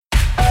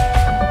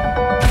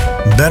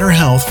better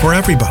health for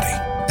everybody,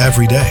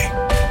 every day.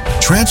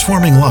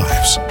 Transforming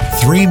lives,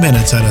 3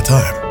 minutes at a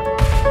time.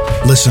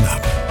 Listen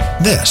up.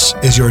 This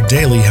is your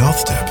daily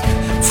health tip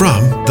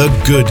from The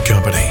Good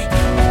Company.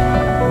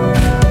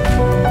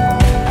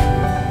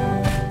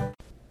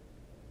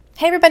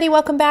 Hey everybody,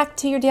 welcome back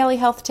to your daily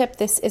health tip.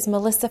 This is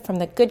Melissa from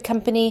The Good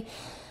Company,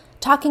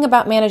 talking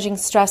about managing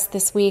stress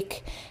this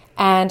week.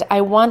 And I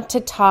want to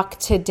talk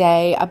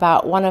today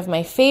about one of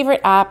my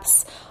favorite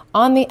apps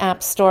on the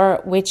App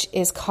Store, which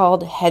is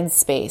called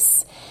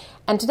Headspace.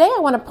 And today I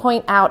want to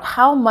point out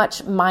how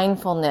much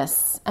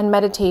mindfulness and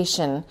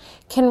meditation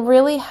can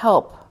really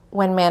help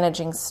when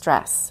managing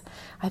stress.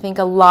 I think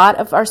a lot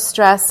of our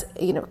stress,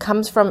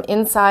 comes from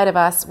inside of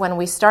us when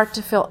we start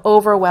to feel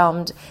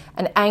overwhelmed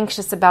and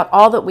anxious about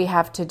all that we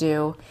have to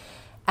do.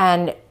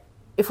 And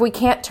if we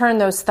can't turn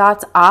those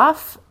thoughts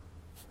off,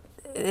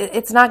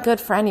 it's not good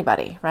for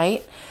anybody,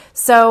 right?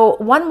 So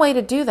one way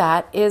to do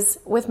that is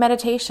with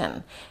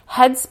meditation.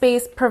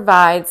 Headspace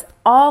provides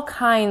all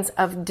kinds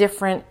of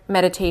different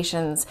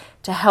meditations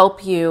to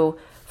help you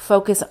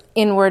focus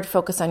inward,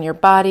 focus on your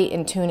body,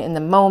 in tune in the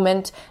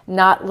moment,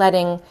 not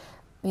letting,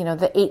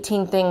 the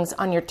 18 things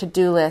on your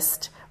to-do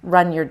list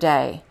run your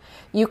day.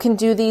 You can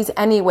do these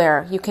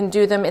anywhere. You can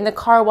do them in the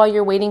car while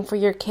you're waiting for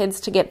your kids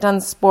to get done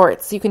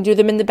sports. You can do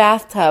them in the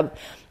bathtub.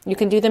 You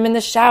can do them in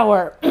the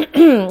shower. You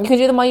can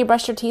do them while you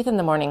brush your teeth in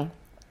the morning.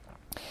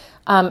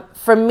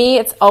 For me,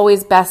 it's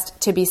always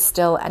best to be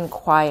still and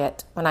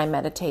quiet when I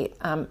meditate,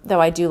 though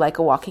I do like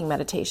a walking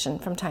meditation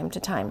from time to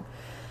time.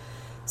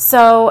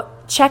 So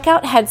check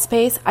out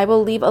Headspace. I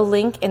will leave a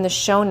link in the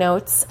show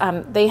notes.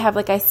 They have,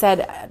 like I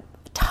said,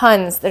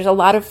 tons. There's a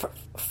lot of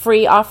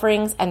free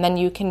offerings, and then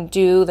you can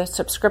do the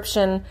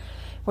subscription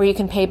where you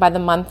can pay by the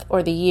month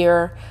or the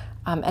year.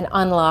 And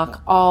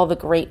unlock all the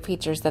great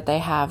features that they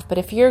have. But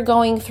if you're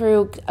going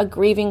through a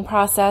grieving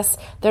process,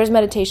 there's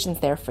meditations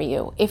there for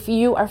you. If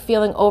you are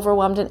feeling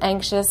overwhelmed and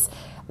anxious,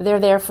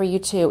 they're there for you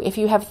too. If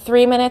you have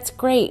 3 minutes,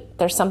 great.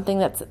 There's something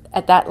that's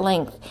at that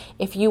length.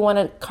 If you want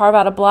to carve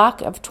out a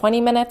block of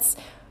 20 minutes,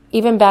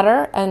 even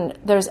better. And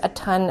there's a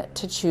ton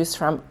to choose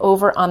from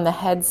over on the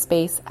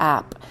Headspace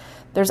app.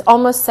 There's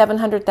almost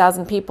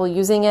 700,000 people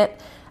using it.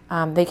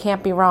 They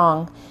can't be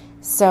wrong.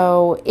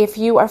 So if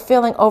you are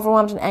feeling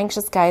overwhelmed and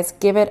anxious, guys,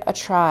 give it a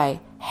try.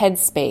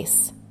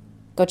 Headspace.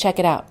 Go check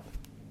it out.